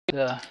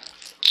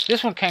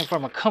this one came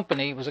from a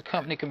company. It was a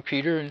company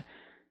computer, and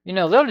you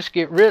know, they'll just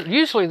get rid.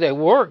 Usually they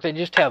work. They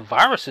just have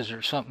viruses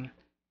or something.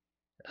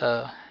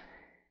 But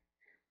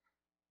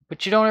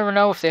you don't ever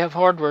know if they have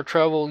hardware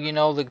trouble. You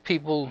know, the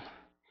people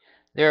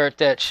there at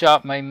that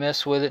shop may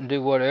mess with it and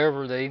do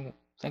whatever they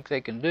think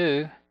they can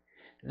do.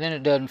 Then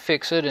it doesn't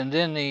fix it, and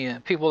then the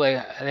people they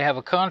have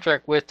a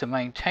contract with to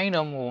maintain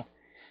them will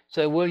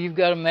say, well, you've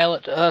got to mail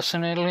it to us,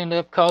 and it'll end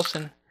up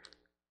costing,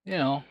 you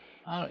know,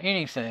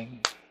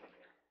 anything.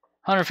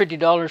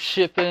 $150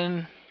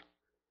 shipping,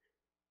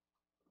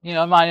 you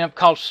know, it might end up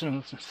costing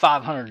them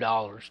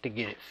 $500 to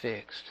get it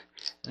fixed.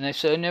 And they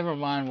say, never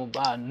mind, we'll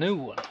buy a new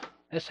one.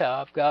 That's how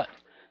I've got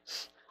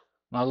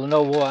my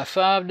Lenovo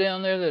i5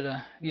 down there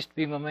that used to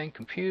be my main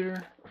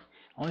computer.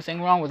 Only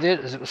thing wrong with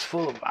it is it was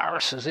full of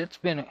viruses. It's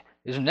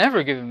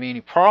never given me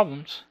any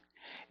problems.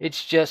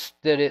 It's just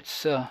that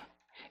it's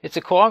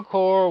a quad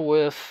core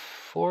with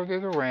 4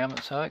 gig of RAM.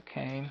 That's how it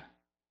came,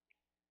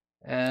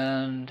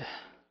 and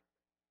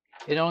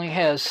it only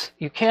has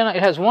it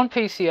has one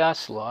PCI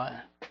slot,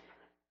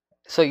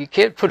 so you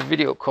can't put a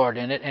video card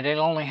in it, and it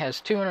only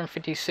has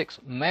 256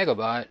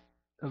 megabyte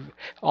of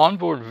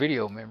onboard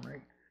video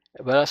memory.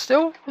 But I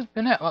still have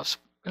been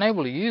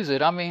able to use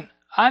it. I mean,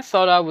 I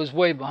thought I was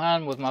way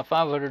behind with my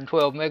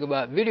 512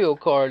 megabyte video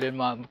card in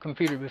my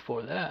computer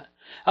before that.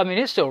 I mean,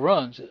 it still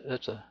runs.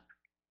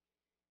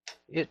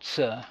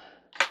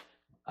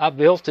 I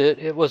built it.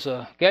 It was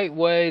a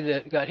gateway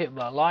that got hit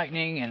by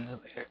lightning, and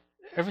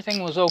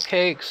everything was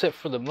okay except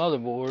for the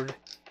motherboard.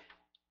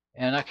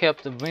 And I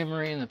kept the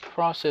memory and the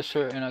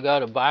processor, and I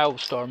got a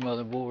BioStar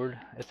motherboard.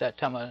 At that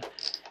time,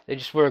 they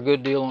just were a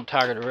good deal on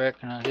Tiger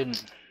Direct, and I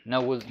didn't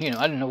know whether, you know,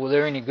 I didn't know whether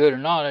they're any good or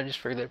not. I just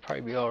figured they'd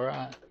probably be all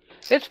right.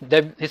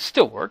 It's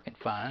still working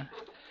fine,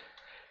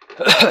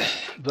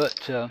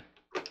 but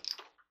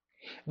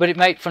it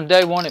made, from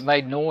day one, it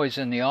made noise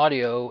in the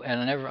audio,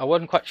 and I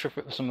wasn't quite sure if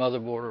it was the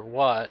motherboard or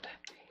what.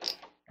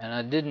 And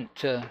I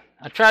didn't.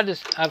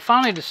 I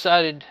finally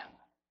decided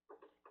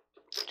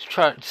to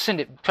try to send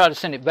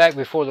it back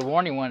before the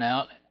warning went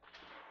out,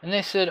 and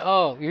they said,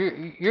 "Oh,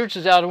 yours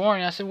is out of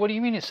warning." I said, "What do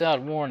you mean it's out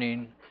of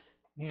warning?"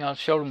 You know, I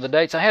showed them the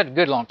dates. I had a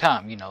good long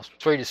time, you know,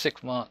 3 to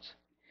 6 months.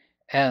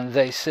 And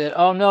they said,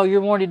 "Oh no,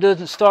 your warranty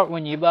doesn't start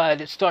when you buy it.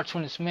 It starts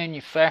when it's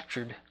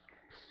manufactured."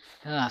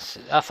 And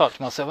I thought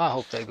to myself, I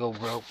hope they go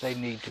broke. They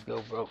need to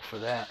go broke for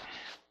that.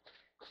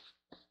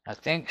 I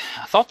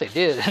thought they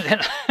did. And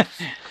then,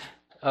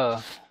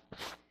 I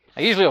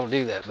usually don't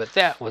do that, but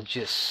that was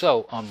just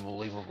so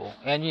unbelievable.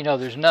 And you know,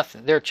 there's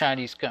nothing. They're a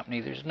Chinese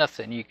company. There's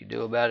nothing you could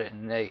do about it.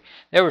 And they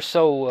were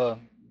so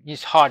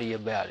just haughty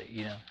about it,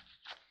 you know.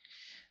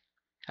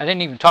 I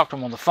didn't even talk to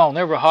them on the phone.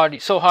 They were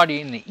so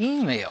haughty in the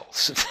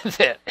emails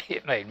that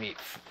it made me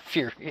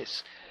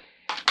furious.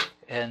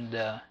 And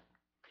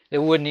they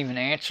wouldn't even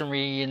answer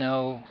me, you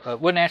know.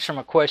 Wouldn't answer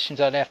my questions.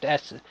 I'd have to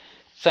ask the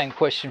same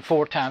question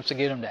 4 times to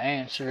get them to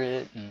answer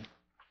it, and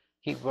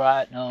keep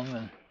writing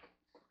them.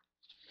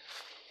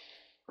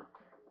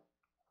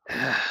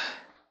 And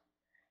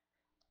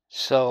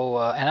so,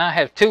 and I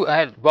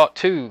had bought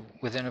 2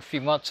 within a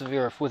few months of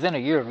within a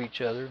year of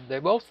each other.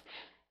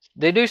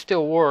 They do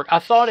still work. I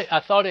thought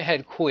it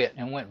had quit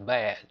and went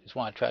bad. That's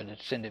why I tried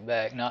to send it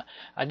back. Now,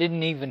 I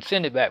didn't even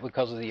send it back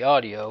because of the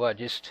audio. I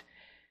just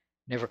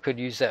never could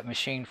use that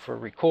machine for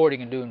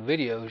recording and doing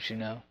videos, you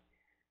know.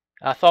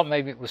 I thought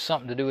maybe it was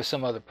something to do with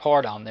some other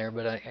part on there,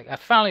 but I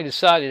finally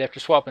decided after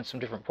swapping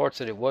some different parts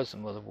that it was the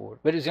motherboard.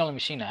 But it was the only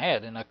machine I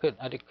had, and I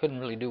couldn't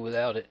really do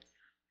without it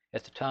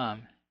at the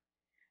time.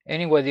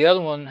 Anyway, the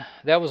other one,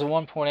 that was a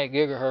 1.8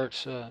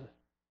 gigahertz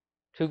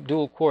 2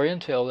 dual-core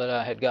Intel that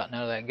I had gotten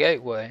out of that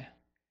gateway.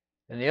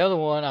 And the other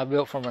one I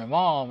built for my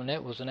mom, and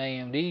it was an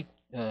AMD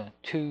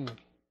 2.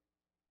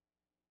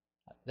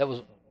 That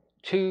was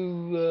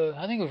 2,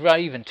 I think it was right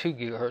even 2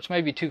 gigahertz,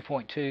 maybe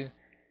 2.2.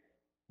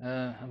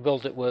 I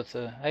built it with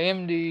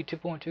AMD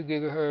 2.2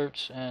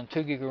 gigahertz and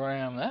 2 gig of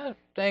RAM. That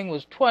thing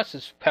was twice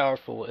as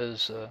powerful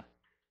as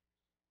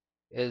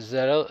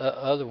that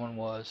other one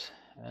was.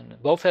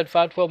 And both had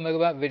 512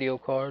 megabyte video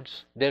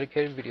cards,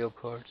 dedicated video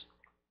cards.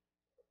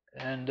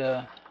 And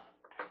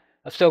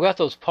I've still got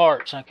those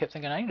parts, and I kept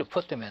thinking I need to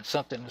put them in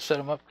something to set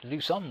them up to do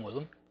something with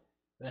them,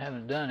 but I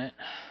haven't done it.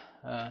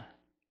 I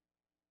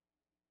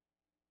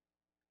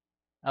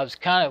was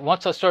kind of,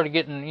 once I started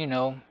getting, you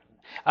know,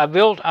 I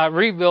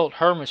rebuilt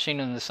her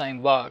machine in the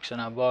same box,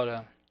 and I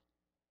bought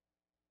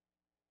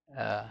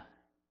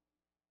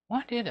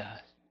why did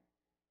I?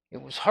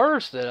 It was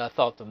hers that I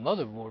thought the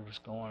motherboard was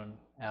going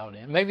out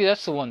in. Maybe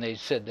that's the one they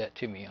said that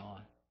to me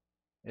on.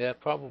 Yeah,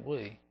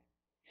 probably.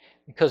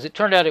 Because it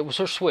turned out it was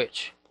her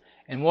switch.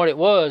 And what it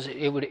was,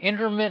 it would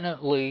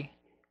intermittently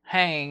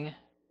hang,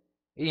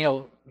 you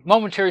know,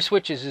 momentary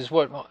switches is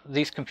what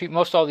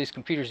most all these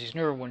computers, these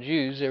newer ones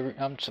use.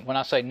 When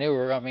I say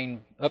newer, I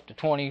mean up to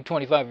 20,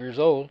 25 years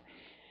old.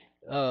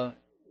 The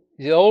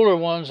older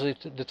ones, the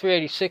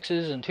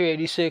 386s and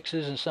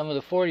 286s and some of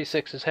the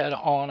 486s had an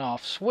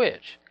on-off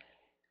switch.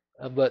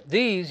 But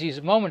these use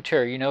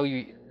momentary, you know,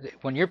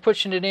 when you're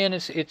pushing it in,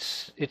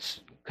 it's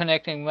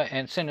connecting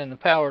and sending the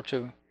power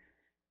to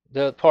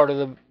the part of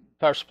the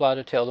power supply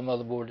to tell the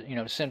motherboard,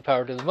 to send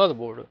power to the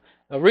motherboard.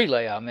 A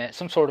relay, I meant,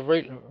 some sort of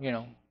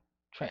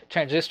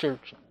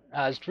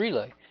transistorized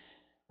relay.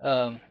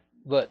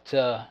 But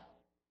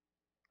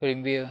could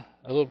even be a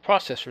little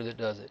processor that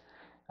does it.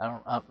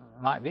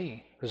 Might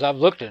be, because I've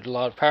looked at a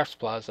lot of power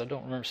supplies. I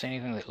don't remember seeing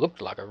anything that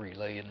looked like a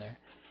relay in there.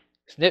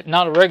 It's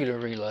not a regular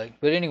relay,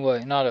 but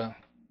anyway, not a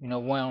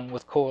wound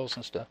with coils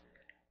and stuff.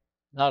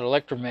 Not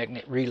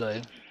electromagnet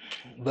relay,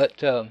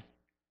 but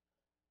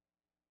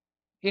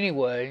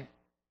anyway,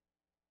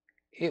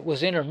 it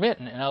was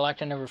intermittent, and I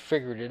never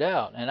figured it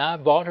out. And I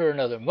bought her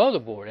another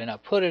motherboard, and I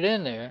put it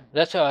in there.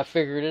 That's how I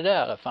figured it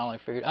out. I finally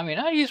figured. I mean,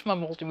 I used my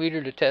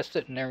multimeter to test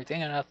it and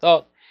everything, and I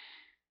thought,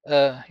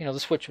 the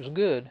switch was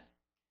good.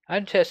 I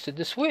tested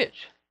the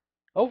switch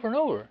over and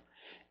over.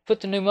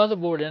 Put the new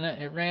motherboard in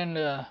it. It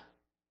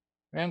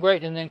ran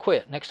great, and then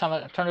quit. Next time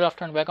I turned it off,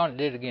 turned it back on, it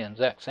did it again.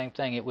 Exact same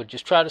thing. It would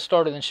just try to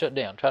start it and shut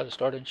down. Try to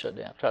start it and shut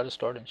down. Try to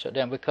start it and shut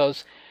down,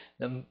 because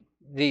the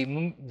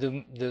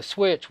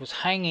switch was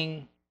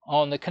hanging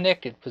on the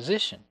connected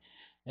position,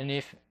 and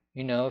if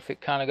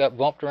it kind of got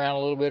bumped around a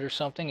little bit or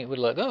something, it would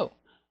let go.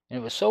 And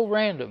it was so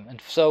random.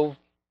 And so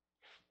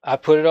I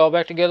put it all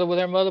back together with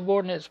our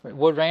motherboard, and it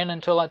ran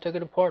until I took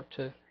it apart.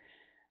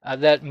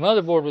 That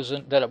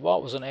motherboard that I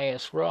bought was an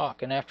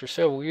ASRock, and after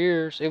several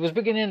years, it was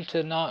beginning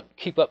to not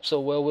keep up so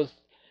well with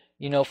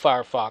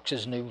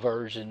Firefox's new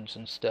versions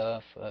and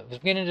stuff. It was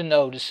beginning to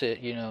notice it,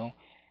 and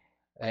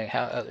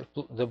how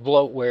the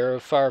bloatware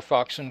of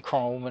Firefox and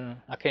Chrome, and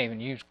I can't even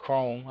use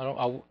Chrome.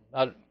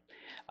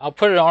 I'll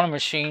put it on a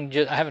machine.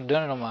 I haven't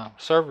done it on my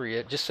server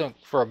yet, just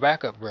for a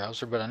backup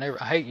browser. But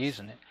I hate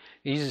using it.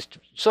 It uses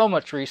so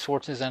much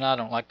resources, and I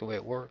don't like the way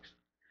it works.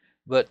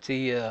 But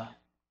I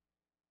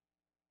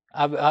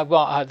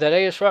bought that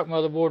ASRock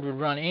motherboard would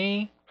run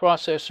any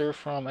processor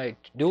from a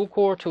dual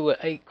core to an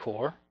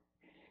 8-core,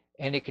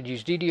 and it could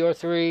use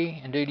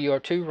DDR3 and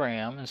DDR2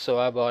 RAM. And so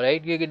I bought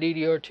 8 gig of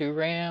DDR2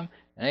 RAM.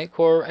 An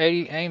 8-core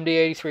AMD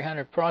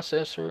 8300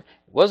 processor. It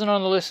wasn't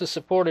on the list of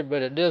supported,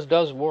 but it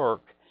does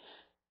work.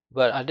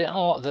 But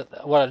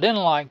what I didn't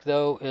like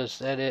though is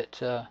that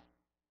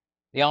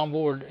the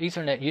onboard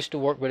Ethernet used to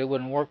work, but it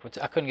wouldn't work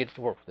I couldn't get it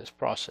to work with this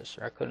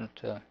processor. I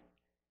couldn't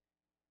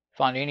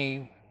find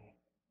any.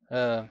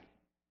 It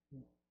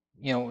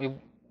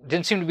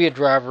didn't seem to be a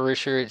driver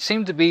issue. It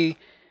seemed to be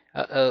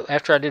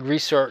after I did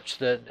research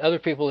that other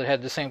people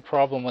had the same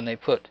problem when they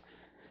put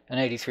an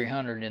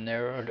 8300 in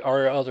there,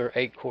 or other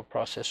 8-core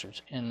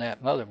processors in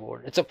that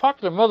motherboard. It's a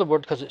popular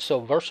motherboard because it's so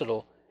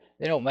versatile.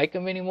 They don't make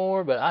them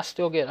anymore, but I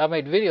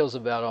made videos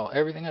about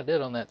everything I did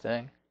on that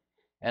thing,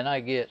 and I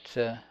get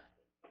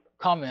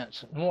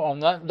comments more on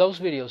those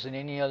videos than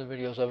any other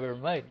videos I've ever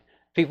made.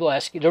 People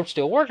ask, they're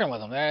still working with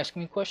them. They're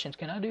asking me questions.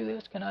 Can I do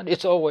this?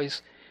 It's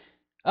always,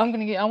 I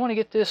want to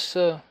get this.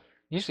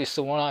 Usually it's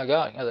the one I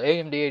got, the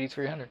AMD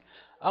 8300.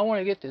 I want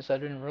to get this. I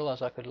didn't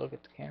realize I could look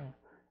at the camera.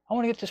 I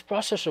want to get this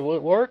processor. Will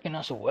it work? And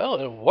I said, well,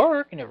 it'll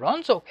work and it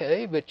runs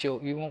okay, but you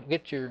won't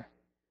get your.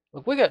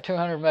 Look, we got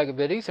 200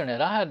 megabit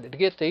Ethernet. I had to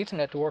get the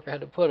Ethernet to work. I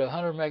had to put a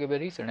 100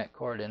 megabit Ethernet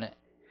card in it.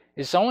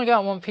 It's only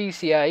got one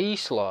PCIe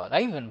slot.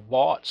 I even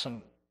bought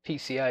some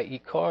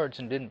PCIe cards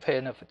and didn't pay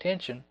enough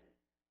attention.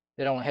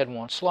 It only had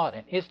one slot,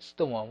 and it's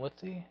the one with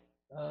the.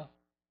 The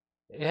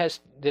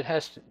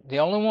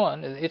only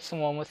one. It's the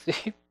one with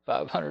the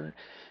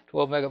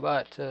 512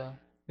 megabyte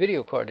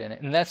video card in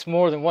it, and that's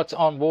more than what's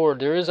on board.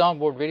 There is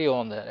onboard video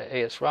on the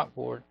ASRock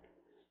board,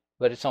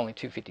 but it's only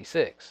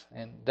 256,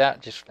 and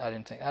that I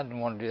didn't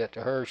want to do that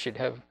to her. She'd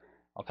have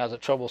all kinds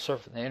of trouble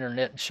surfing the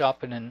internet and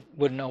shopping, and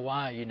wouldn't know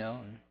why,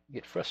 and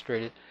get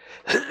frustrated.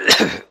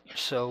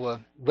 So,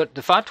 but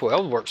the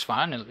 512 works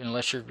fine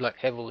unless you're like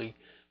heavily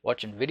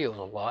watching videos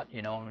a lot,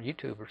 on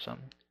YouTube or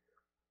something.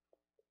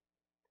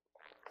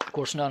 Of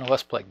course, none of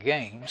us play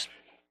games,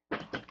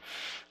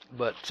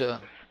 but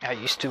I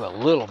used to a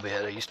little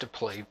bit. I used to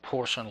play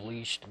Force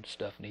Unleashed and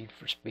stuff, Need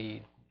for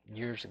Speed,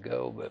 years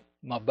ago, but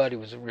my buddy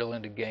was real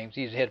into games.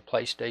 He had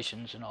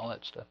PlayStations and all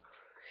that stuff.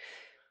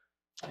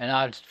 And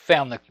I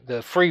found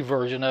the free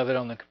version of it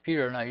on the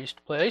computer, and I used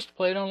to play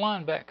it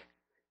online back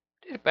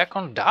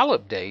on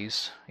dial-up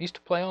days. I used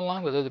to play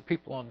online with other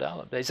people on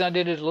dial-up days. I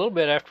did it a little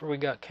bit after we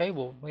got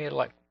cable. We had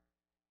like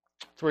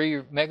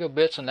 3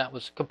 megabits, and that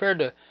was, compared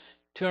to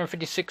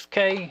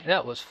 256K,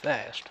 that was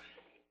fast.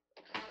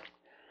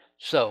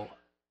 So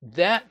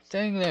that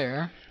thing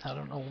there, I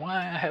don't know why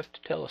I have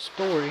to tell a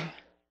story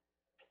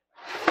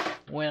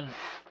when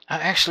I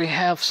actually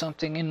have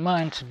something in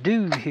mind to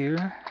do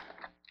here.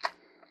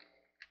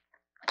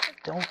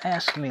 Don't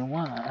ask me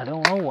why. I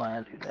don't know why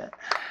I do that.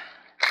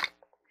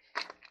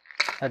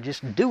 I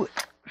just do it.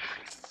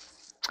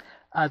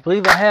 I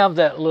believe I have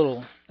that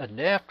little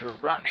adapter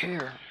right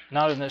here.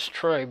 Not in this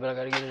tray, but I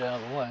got to get it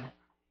out of the way.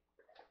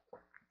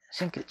 I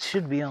think it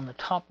should be on the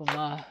top of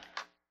my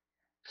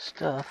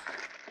stuff.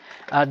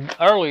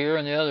 Earlier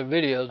in the other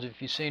videos,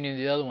 if you've seen any of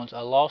the other ones,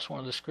 I lost one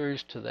of the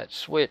screws to that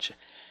switch.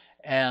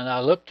 And I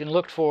looked and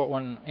looked for it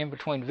when in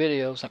between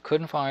videos. I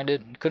couldn't find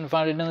it. Couldn't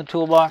find it in the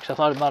toolbox. I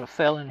thought it might have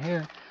fell in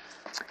here.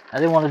 I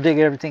didn't want to dig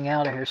everything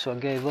out of here, so I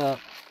gave up.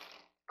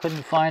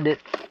 Couldn't find it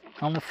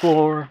on the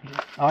floor.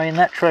 Oh, in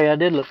that tray, I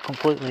did look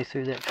completely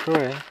through that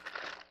tray.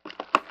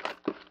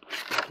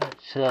 But,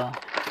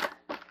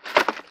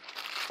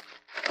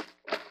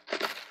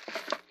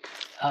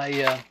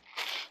 I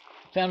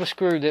found a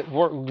screw that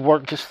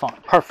worked just fine.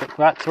 Perfect.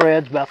 Right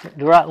threads, about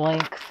the right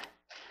length.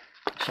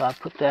 So I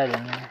put that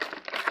in there.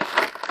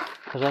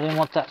 Because I didn't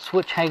want that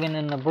switch hanging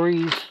in the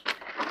breeze.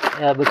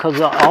 Because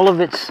all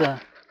of its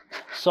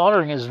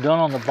soldering is done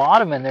on the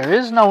bottom, and there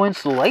is no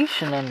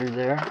insulation under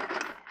there.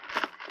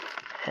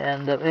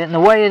 And the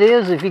way it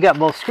is, if you got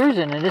both screws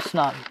in it, it's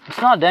not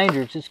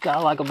dangerous. It's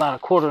got like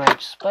about a 1/4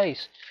 inch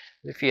space.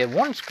 If you have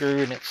one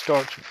screw and it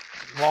starts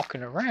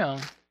walking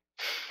around,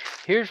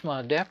 here's my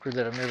adapter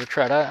that I've never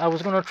tried. I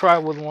was going to try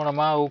it with one of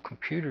my old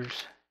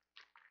computers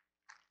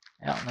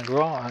out in the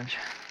garage.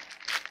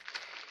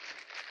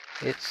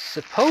 It's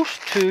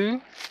supposed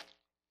to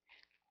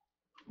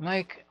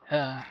make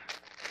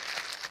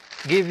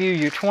give you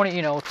your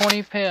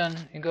 20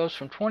 pin. It goes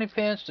from 20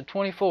 pins to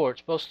 24. It's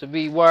supposed to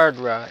be wired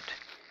right.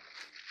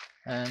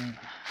 And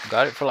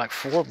got it for like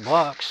 $4.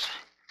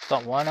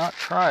 Thought, why not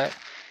try it?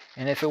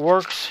 And if it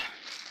works,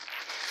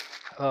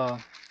 I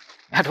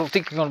don't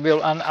think you're going to be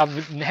able. I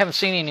haven't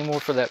seen any more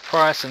for that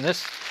price. And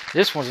this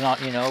one's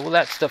not. Well,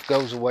 that stuff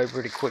goes away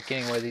pretty quick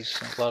anyway.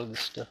 A lot of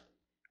this stuff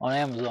on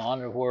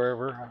Amazon or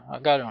wherever. I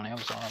got it on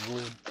Amazon, I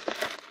believe.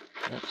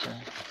 It's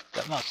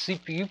got my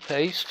CPU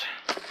paste.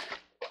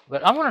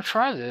 But I'm going to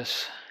try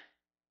this.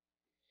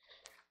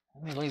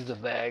 Let me leave the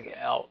bag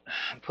out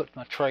and put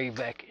my tray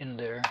back in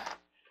there.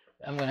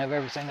 I'm going to have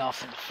everything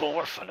off on the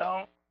floor if I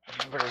don't.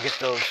 I better get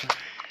those.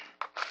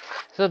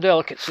 It's a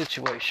delicate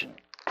situation.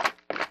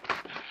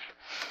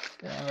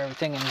 Gotta have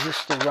everything in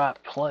just the right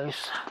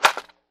place.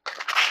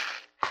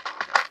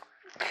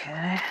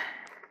 Okay.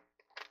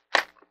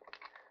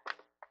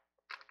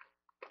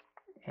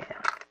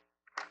 Yeah.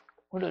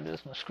 What it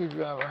is, my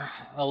screwdriver.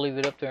 I'll leave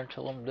it up there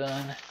until I'm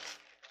done.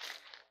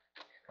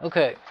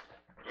 Okay.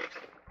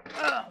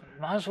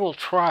 Might as well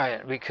try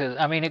it because,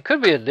 I mean, it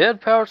could be a dead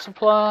power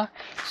supply.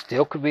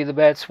 Still could be the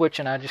bad switch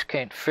and I just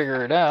can't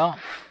figure it out.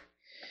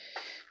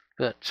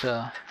 But,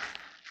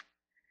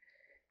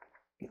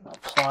 get my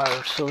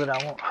pliers so that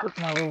I won't hurt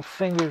my little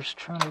fingers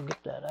trying to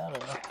get that out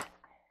of there.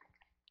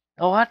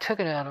 Oh, I took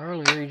it out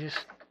earlier.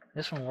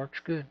 This one works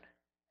good.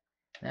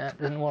 Nah, it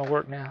doesn't want to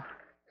work now.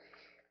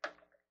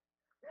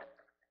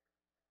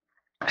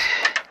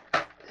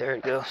 There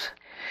it goes.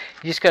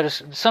 You just got to,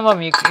 some of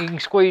them you can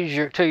squeeze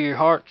till your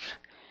heart,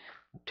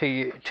 till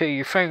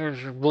your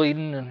fingers are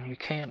bleeding and you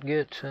can't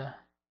get,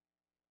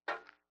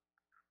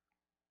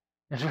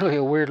 it's really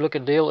a weird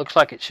looking deal. It looks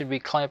like it should be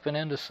clamping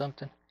into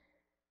something.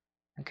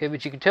 Okay,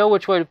 but you can tell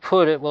which way to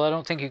put it. Well, I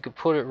don't think you could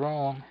put it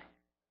wrong.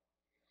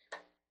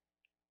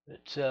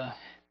 But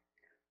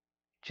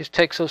just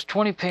takes those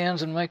 20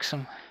 pins and makes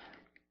them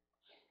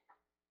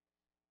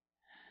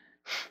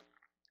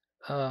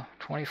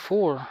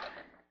 24.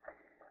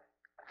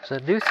 So I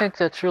do think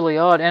that's really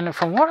odd. And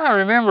from what I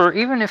remember,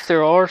 even if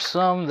there are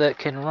some that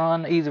can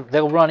run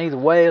they'll run either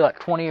way, like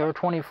 20 or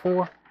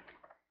 24,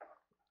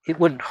 it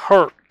wouldn't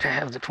hurt to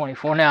have the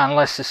 24 now,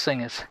 unless this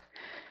thing is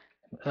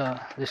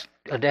this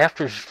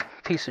adapter's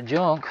a piece of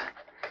junk.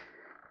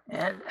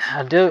 And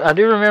I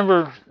do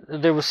remember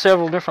there were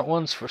several different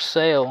ones for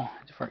sale,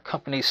 different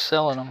companies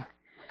selling them.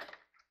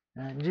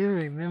 And I do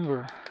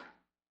remember.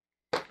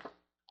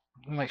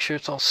 Make sure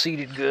it's all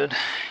seated good.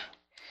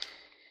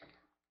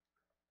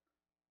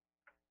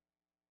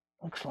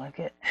 Looks like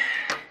it.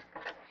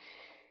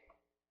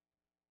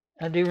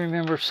 I do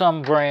remember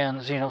some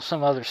brands,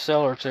 some other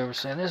sellers, they were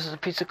saying, this is a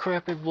piece of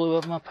crap, it blew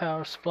up my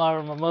power supply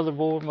or my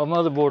motherboard. My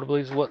motherboard, I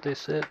believe, is what they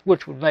said,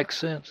 which would make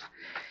sense.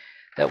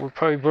 That would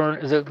probably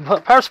burn. The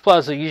power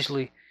supplies are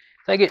usually,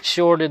 if they get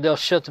shorted, they'll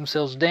shut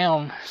themselves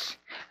down,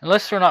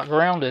 unless they're not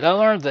grounded. I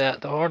learned that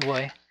the hard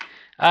way.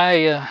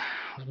 I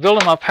was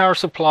building my power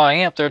supply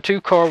amp. There are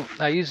two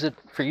I use it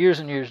for years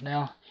and years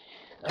now.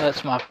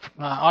 That's my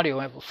audio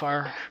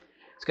amplifier.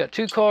 It's got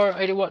two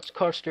 80 watts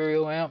car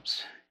stereo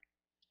amps.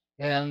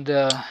 And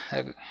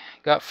I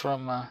got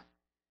from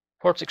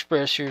Parts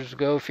Express years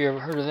ago, if you ever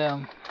heard of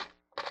them.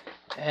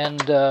 And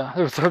they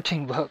were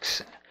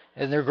 $13.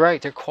 And they're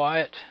great. They're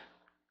quiet.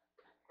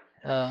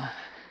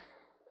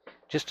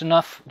 Just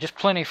enough, just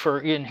plenty for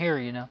in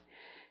here,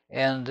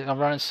 And I'm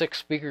running 6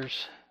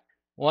 speakers.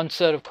 One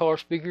set of car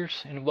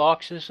speakers in the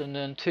boxes, and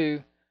then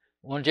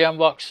one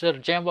set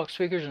of Jambox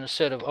speakers, and a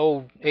set of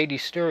old 80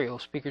 stereo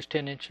speakers,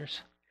 10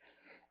 inches.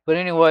 But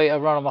anyway, I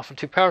run them off of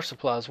 2 power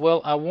supplies.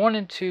 Well, I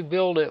wanted to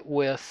build it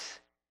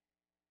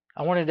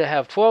I wanted to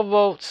have 12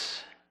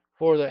 volts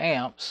for the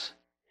amps,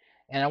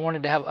 and I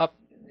wanted to have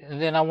and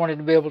then I wanted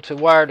to be able to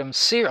wire them.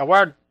 I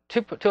wired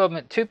two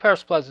power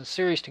supplies in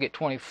series to get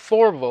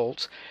 24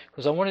 volts,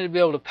 because I wanted to be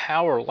able to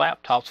power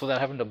laptops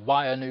without having to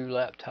buy a new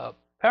laptop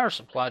power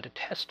supply to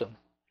test them.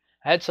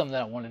 I had some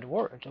that I wanted to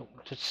work,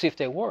 to see if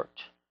they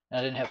worked, and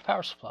I didn't have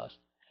power supplies.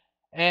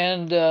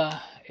 and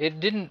it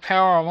didn't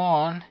power them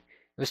on.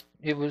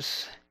 It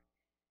was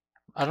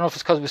I don't know if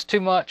it's because it was too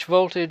much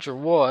voltage or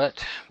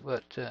what,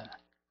 but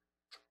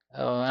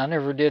I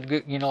never did,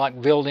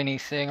 like build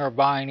anything or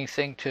buy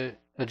anything to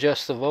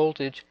adjust the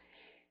voltage.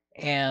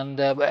 And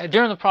but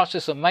during the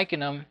process of making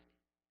them,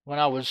 when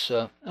I was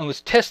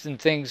testing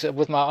things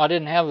with I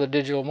didn't have the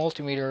digital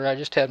multimeter. I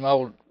just had my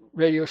old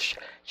Radio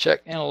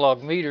Shack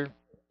analog meter,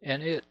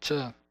 and it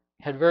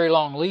had very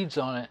long leads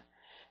on it.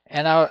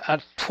 And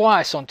I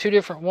twice on 2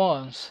 different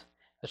ones,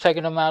 I've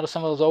taken them out of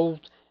some of those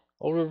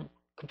older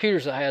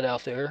computers I had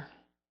out there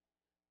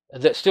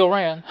that still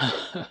ran.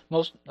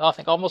 I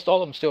think almost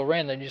all of them still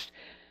ran. I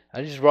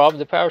just robbed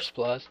the power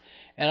supplies,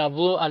 and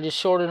I just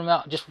shorted them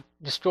out, just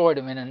destroyed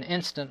them in an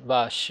instant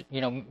by,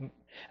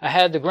 I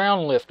had the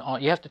ground lift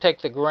on. You have to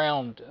take the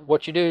ground.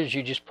 What you do is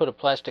you just put a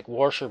plastic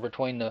washer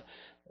between the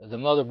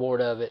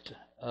motherboard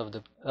of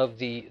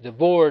the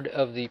board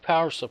of the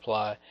power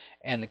supply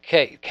and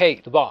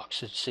the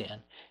box it's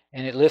in,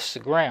 and it lifts the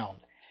ground.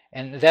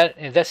 And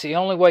that's the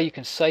only way you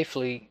can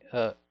safely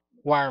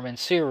wire them in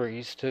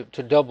series to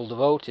double the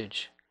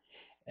voltage.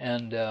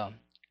 And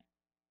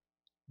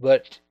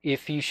but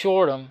if you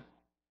short them,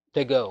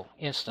 they go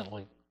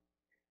instantly.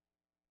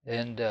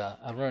 And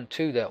I run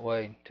 2 that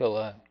way until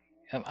I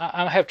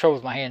have trouble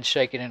with my hands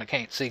shaking, and I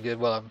can't see good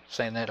while I'm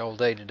saying that all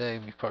day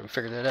today. You probably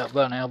figured that out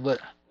by now. But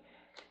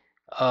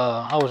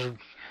I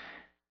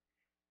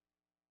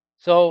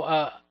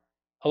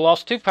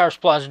lost 2 power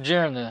supplies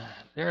during the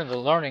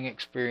learning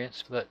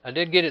experience, but I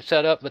did get it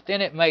set up. But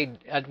then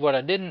what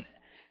I didn't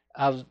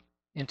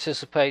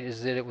anticipate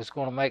is that it was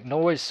going to make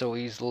noise so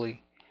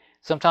easily.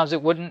 Sometimes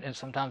it wouldn't, and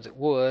sometimes it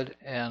would.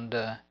 And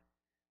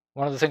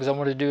one of the things I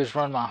wanted to do is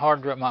run my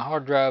hard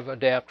drive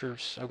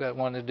adapters. I've got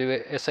one to do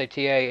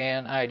SATA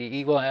and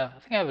IDE. Well, I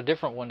think I have a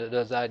different one that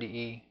does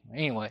IDE.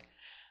 Anyway,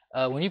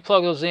 when you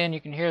plug those in,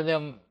 you can hear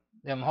them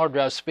hard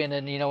drives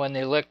spinning, and the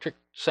electric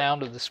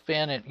sound of the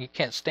spin, and you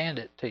can't stand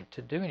it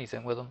to do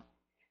anything with them.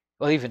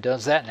 Well, it even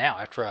does that now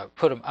after I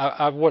put them.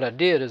 What I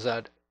did is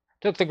I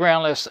took the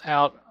ground lifts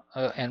out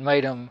and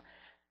made them,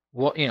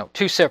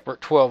 2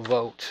 separate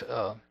 12-volt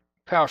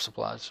power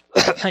supplies.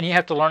 And you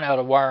have to learn how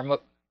to wire them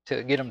up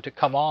to get them to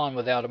come on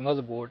without a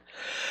motherboard.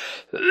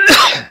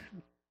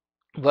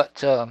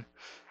 But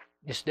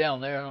it's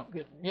down there.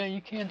 Yeah,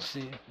 you can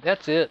see it.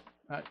 That's it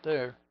right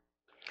there.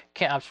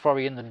 I was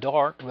probably in the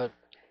dark, but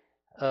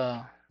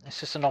it's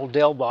just an old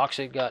Dell box.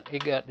 It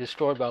got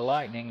destroyed by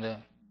lightning.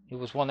 It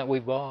was one that we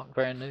bought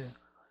brand new.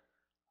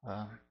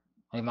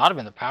 It might have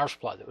been the power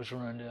supply that was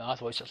ruined. I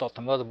thought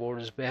the motherboard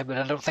was bad, but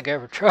I don't think I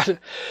ever tried it.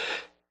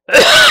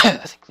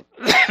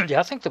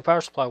 I think the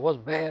power supply was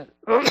bad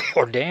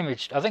or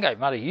damaged. I think I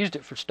might have used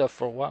it for stuff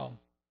for a while.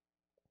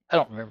 I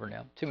don't remember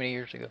now. Too many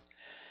years ago.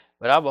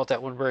 But I bought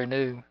that one very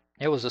new.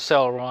 It was a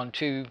Celeron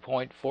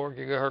 2.4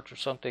 gigahertz or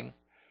something.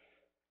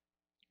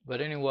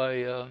 But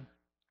anyway,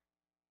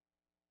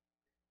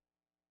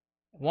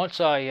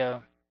 once I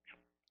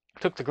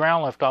took the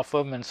ground lift off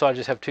of them, and so I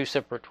just have 2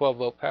 separate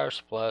 12-volt power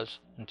supplies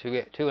and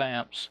 2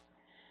 amps.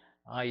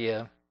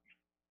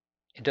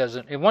 It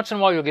doesn't. And once in a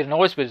while you'll get a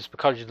noise, but it's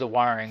because of the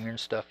wiring and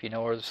stuff,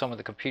 or some of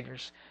the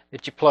computers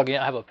that you plug in.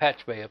 I have a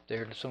patch bay up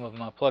there, and some of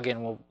them I plug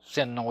in will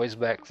send noise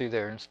back through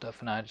there and stuff,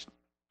 and I just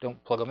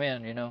don't plug them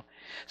in,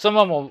 Some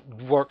of them will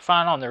work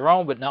fine on their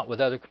own, but not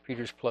with other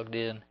computers plugged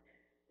in.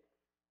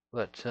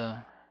 But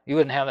you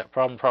wouldn't have that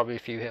problem probably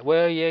if you had.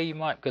 Well, yeah, you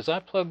might, because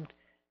I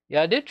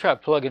did try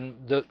plugging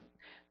the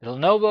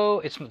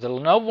Lenovo. It's the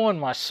Lenovo and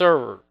my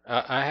server.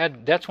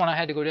 That's when I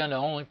had to go down to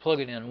only plug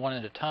it in one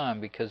at a time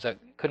because I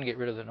couldn't get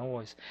rid of the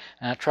noise.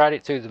 And I tried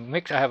it through the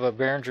mix. I have a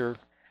Behringer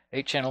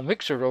 8-channel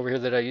mixer over here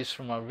that I use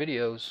for my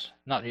videos.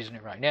 Not using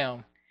it right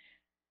now,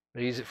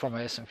 but I use it for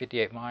my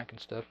SM58 mic and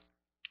stuff.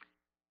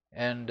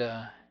 And it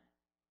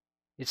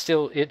was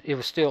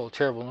still a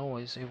terrible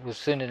noise. It was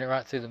sending it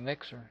right through the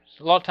mixer.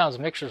 So a lot of times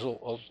the mixers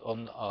will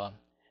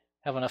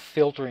have enough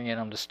filtering in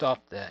them to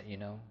stop that.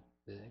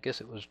 I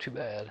guess it was too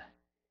bad.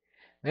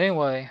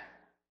 Anyway,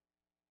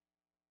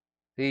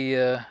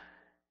 it's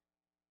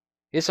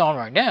on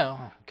right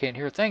now. Can't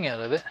hear a thing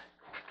out of it,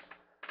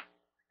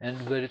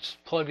 but it's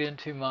plugged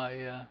into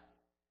my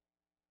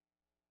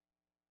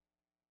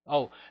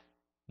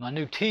my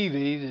new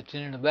TV that's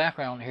in the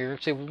background here.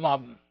 See,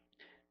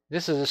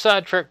 this is a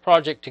sidetrack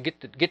project to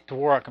get to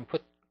where I can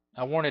put.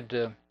 I wanted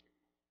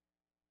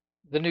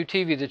the new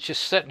TV that's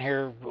just sitting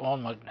here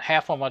on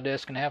half on my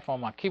desk and half on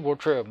my keyboard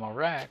tray of my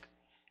rack.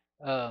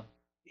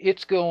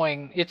 It's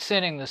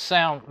sending the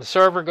sound. The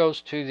server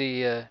goes to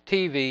the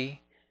TV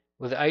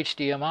with the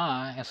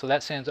HDMI, and so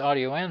that sends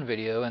audio and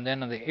video, and then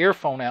the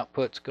earphone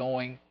output's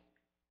going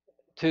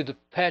to the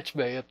patch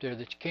bay up there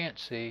that you can't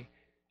see,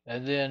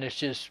 and then it's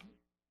just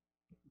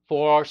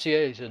 4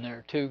 RCAs in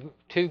there,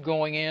 two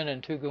going in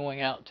and 2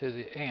 going out to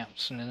the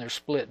amps, and then they're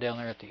split down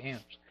there at the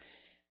amps.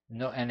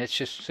 And it's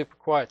just super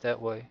quiet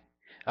that way.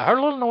 I heard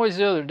a little noise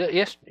the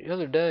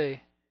other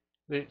day,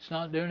 but it's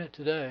not doing it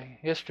today.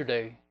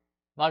 Yesterday.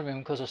 Might have been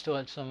because I still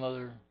had some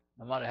other.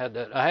 I might have had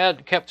that. I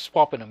had kept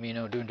swapping them,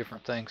 doing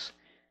different things.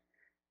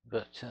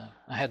 But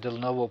I had the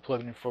Lenovo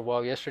plugged in for a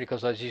while yesterday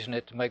because I was using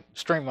it to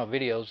stream my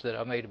videos that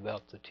I made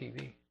about the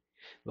TV.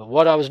 But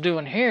what I was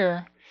doing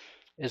here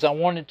is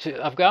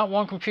I've got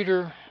one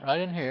computer right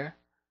in here,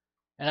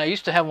 and I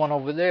used to have one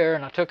over there,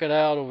 and I took it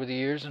out over the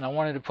years, and I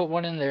wanted to put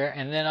one in there,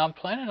 and then I'm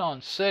planning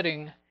on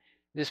setting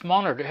this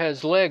monitor. It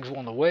has legs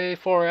on the way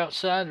far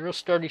outside, real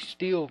sturdy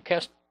steel,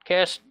 cast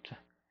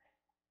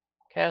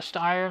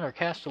iron or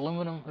cast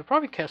aluminum. They're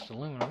probably cast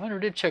aluminum. I never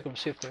did check them to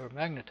see if they were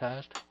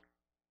magnetized.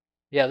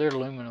 Yeah, they're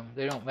aluminum.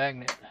 They don't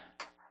magnet.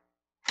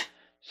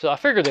 So I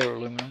figured they were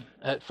aluminum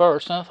at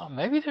first, and I thought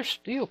maybe they're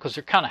steel because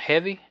they're kind of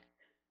heavy.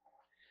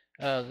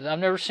 I've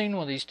never seen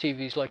one of these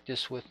TVs like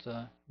this with, you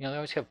know, they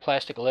always have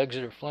plastic legs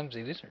that are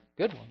flimsy. These are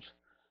good ones.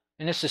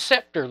 And it's the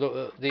Scepter,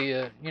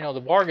 you know,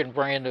 the bargain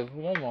brand of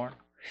Walmart.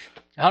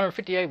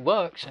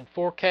 $158 and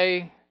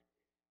 4K,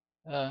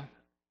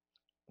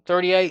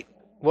 38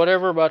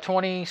 whatever by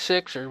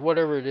 26 or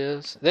whatever it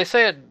is. They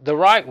say it the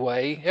right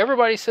way.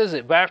 Everybody says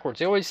it backwards.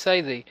 They always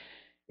say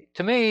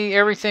to me,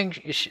 everything,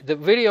 the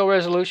video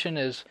resolution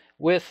is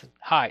width,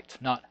 height,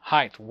 not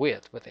height,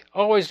 width. But they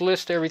always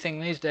list everything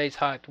these days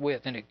height,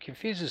 width, and it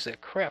confuses the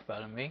crap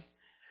out of me.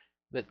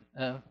 But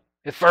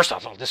at first I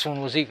thought this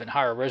one was even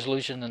higher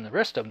resolution than the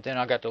rest of them. Then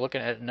I got to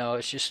looking at it. No,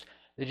 it's just,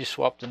 they just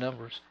swapped the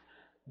numbers.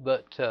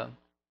 But,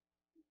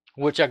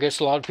 which I guess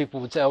a lot of people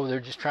would say, oh, they're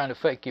just trying to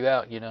fake you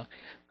out, you know.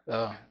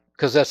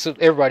 Because that's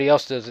everybody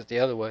else does it the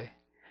other way.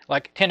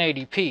 Like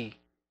 1080p,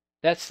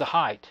 that's the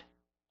height.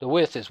 The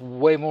width is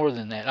way more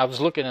than that. I was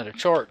looking at a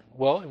chart.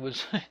 Well, it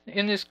was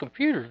in this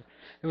computer.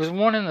 There was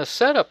one in the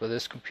setup of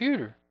this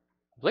computer.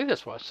 I believe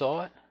that's where I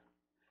saw it.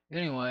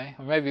 Anyway,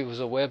 or maybe it was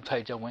a web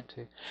page I went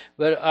to.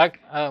 But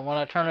when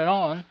I turn it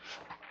on,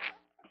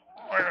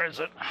 where is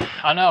it?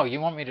 I know, you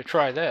want me to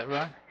try that,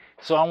 right?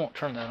 So I won't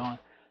turn that on.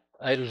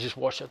 It'll just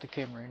wash out the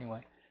camera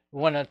anyway.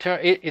 When I turn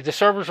if the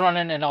server's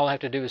running, and all I have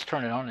to do is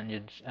turn it on,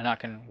 and I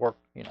can work.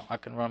 You know, I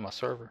can run my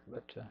server.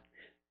 But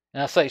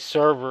and I say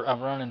server,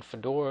 I'm running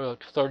Fedora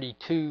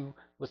 32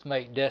 with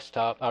Mate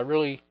Desktop.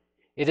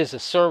 It is a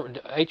server,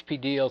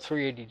 HPDL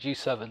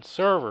 380G7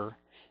 server.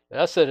 But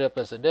I set it up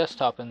as a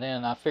desktop, and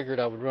then I figured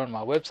I would run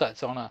my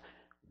websites on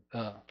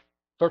a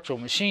virtual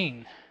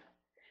machine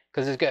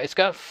because it's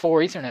got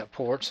 4 Ethernet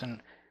ports,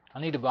 and I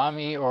need to buy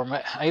me, or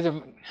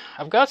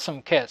I've got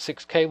some Cat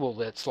 6 cable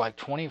that's like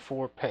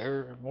 24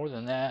 pairs, more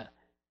than that.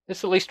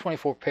 It's at least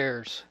 24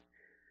 pairs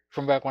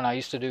from back when I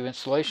used to do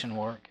installation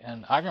work,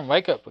 and I can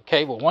make up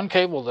one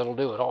cable that'll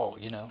do it all,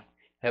 you know,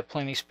 have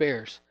plenty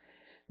spares.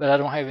 But I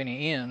don't have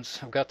any ends.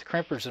 I've got the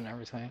crimpers and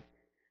everything.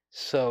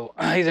 So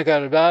I either got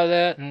to buy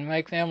that and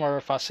make them, or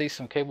if I see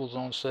some cables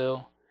on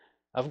sale.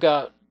 I've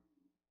got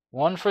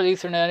one for the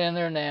Ethernet in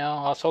there now.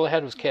 All I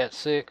had was Cat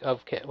 6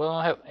 well,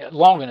 I have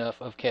long enough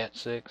of Cat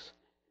 6.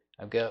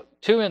 I've got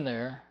 2 in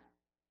there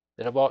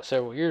that I bought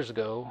several years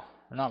ago.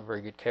 They're not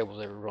very good cables.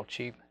 They were real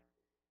cheap.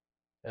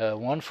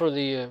 One for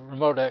the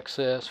remote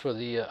access for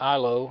the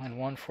ILO, and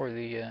one for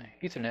the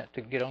Ethernet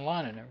to get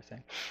online and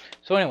everything.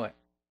 So anyway,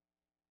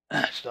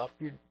 stop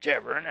your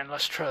jabbering and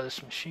let's try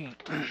this machine.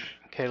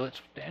 Okay,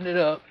 let's stand it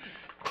up.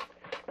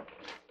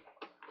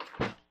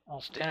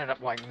 I'll stand it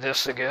up like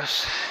this, I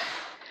guess.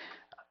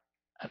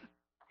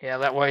 Yeah,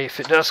 that way if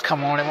it does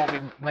come on, it won't be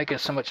making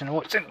so much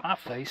noise in my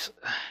face.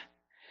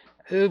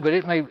 Ooh, but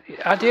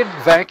I did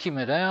vacuum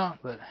it out,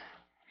 but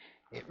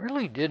it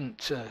really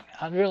didn't.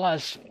 I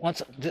realized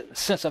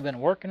since I've been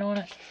working on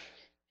it,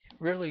 it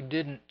really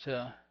didn't.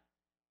 I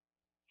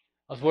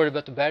was worried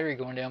about the battery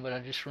going down, but I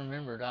just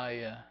remembered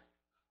I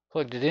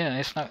plugged it in,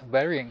 and the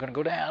battery ain't going to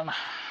go down.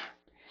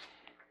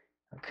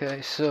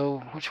 Okay,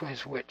 so which way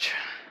is which?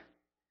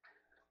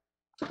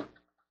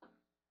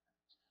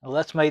 Well,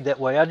 that's made that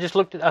way. I just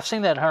looked at. I've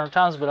seen that 100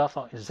 times, but I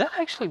thought, is that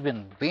actually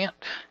been bent?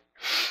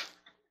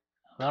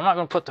 Well, I'm not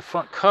going to put the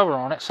front cover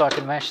on it so I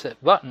can mash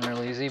that button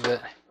real easy,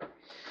 but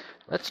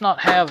let's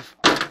not have,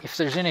 if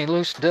there's any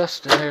loose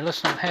dust in there,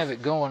 let's not have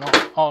it going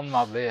on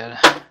my bed.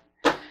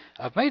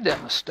 I've made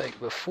that mistake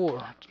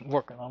before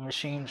working on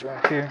machines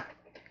right here.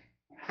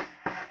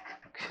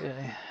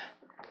 Okay,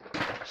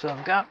 so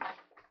I've got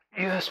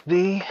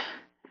USB,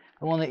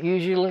 the one that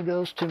usually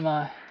goes to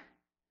my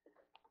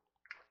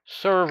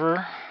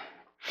server,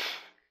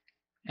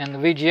 and the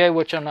VGA,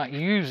 which I'm not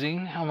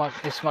using.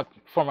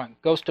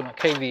 Goes to my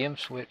KVM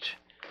switch.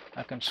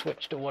 I can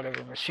switch to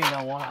whatever machine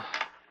I want to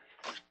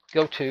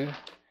go to.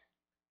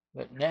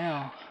 But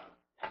now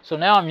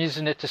I'm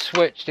using it to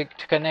switch to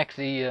connect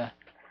the.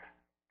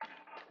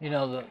 You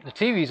know, the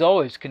TV's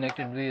always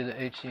connected via the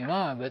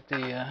HDMI, but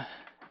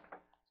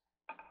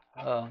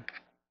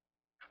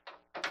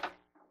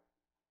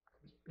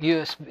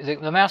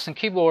USB, the mouse and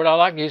keyboard, I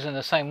like using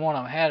the same one.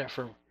 I've had it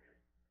for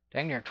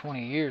dang near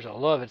 20 years. I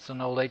love it. It's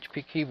an old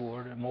HP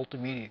keyboard, a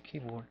multimedia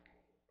keyboard.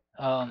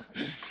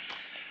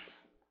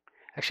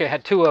 Actually, I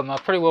had 2 of them. I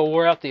pretty well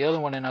wore out the other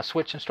one, and I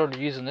switched and started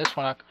using this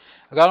one. I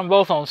got them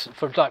both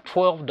for like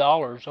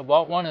 $12. I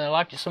bought one, and I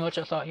liked it so much,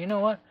 I thought, you know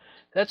what?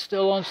 That's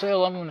still on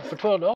sale. I'm going to for $12.